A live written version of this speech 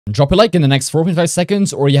Drop a like in the next 4.5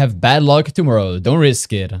 seconds or you have bad luck tomorrow. Don't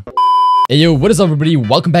risk it. Hey yo, what is up everybody?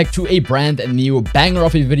 Welcome back to a brand new banger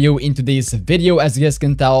of a video. In today's video, as you guys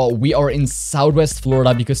can tell, we are in Southwest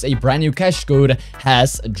Florida because a brand new cash code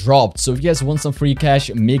has dropped. So if you guys want some free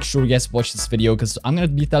cash, make sure you guys watch this video because I'm gonna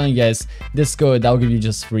be telling you guys this code that will give you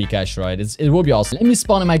just free cash, right? It will be awesome. Let me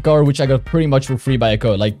spawn in my car, which I got pretty much for free by a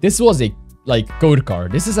code. Like, this was a code car.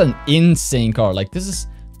 This is an insane car. Like, this is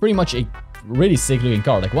pretty much a really sick looking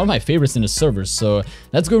car, like one of my favorites in the servers. So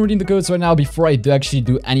let's go redeem the codes right now before I do actually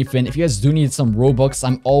do anything. If you guys do need some Robux,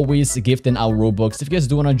 I'm always gifting out Robux. If you guys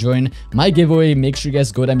do want to join my giveaway, make sure you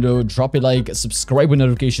guys go down below, drop a like, subscribe with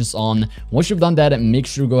notifications on. Once you've done that, make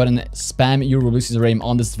sure you go ahead and spam your Robux username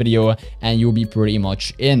on this video and you'll be pretty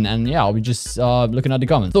much in. And yeah, I'll be just looking at the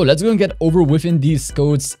comments. So let's go and get over within these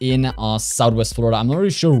codes in Southwest Florida. I'm not really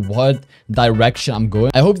sure what direction I'm going.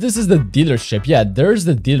 I hope this is the dealership. Yeah, there's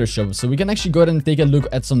the dealership, so we can actually go ahead and take a look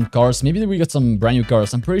at some cars. Maybe we got some brand new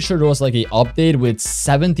cars. I'm pretty sure there was like a update with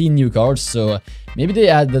 17 new cars, so maybe they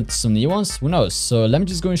added some new ones, who knows. So let me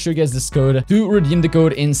just go and show you guys this code. To redeem the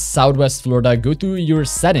code in Southwest Florida, go to your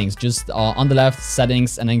settings, just on the left,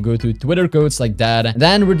 settings, and then go to Twitter codes like that,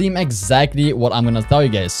 then redeem exactly what I'm gonna tell you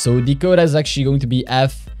guys. So the code is actually going to be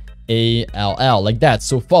FALL, like that.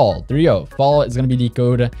 So fall, there you go. Fall is gonna be the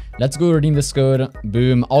code. Let's go redeem this code.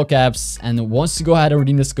 Boom, all caps. And once you go ahead and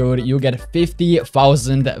redeem this code, you'll get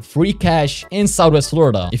 50,000 free cash in Southwest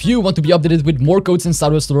Florida. If you want to be updated with more codes in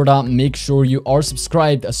Southwest Florida, make sure you are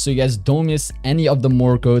subscribed so you guys don't miss any of the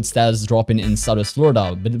more codes that is dropping in Southwest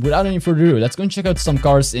Florida. But without any further ado, let's go and check out some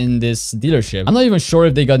cars in this dealership. I'm not even sure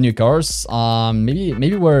if they got new cars.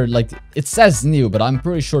 Maybe we're like, it says new, but I'm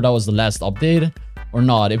pretty sure that was the last update. Or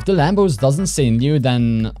not. If the Lambos doesn't say new,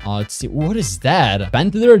 then let's see. What is that?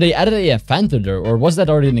 Fantler? They added a Fantler, or was that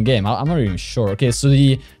already in the game? I'm not even sure. Okay, so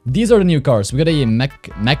these are the new cars. We got a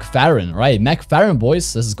McFarren, right? McFarren,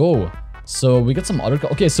 boys. Let's go. So we got some other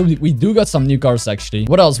cars. Okay, so we do got some new cars actually.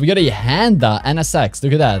 What else? We got a Honda NSX.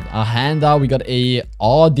 Look at that. A Honda. We got a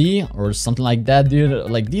Audi or something like that, dude.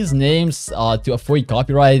 Like, these names to avoid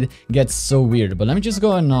copyright gets so weird. But let me just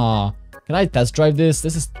go and can I test drive this?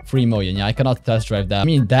 This is 3 million. Yeah, I cannot test drive that. I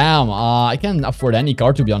mean, damn, I can't afford any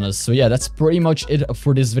car, to be honest. So yeah, that's pretty much it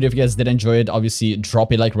for this video. If you guys did enjoy it, obviously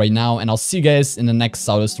drop a like right now, and I'll see you guys in the next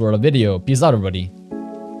Southwest Florida video. Peace out, everybody.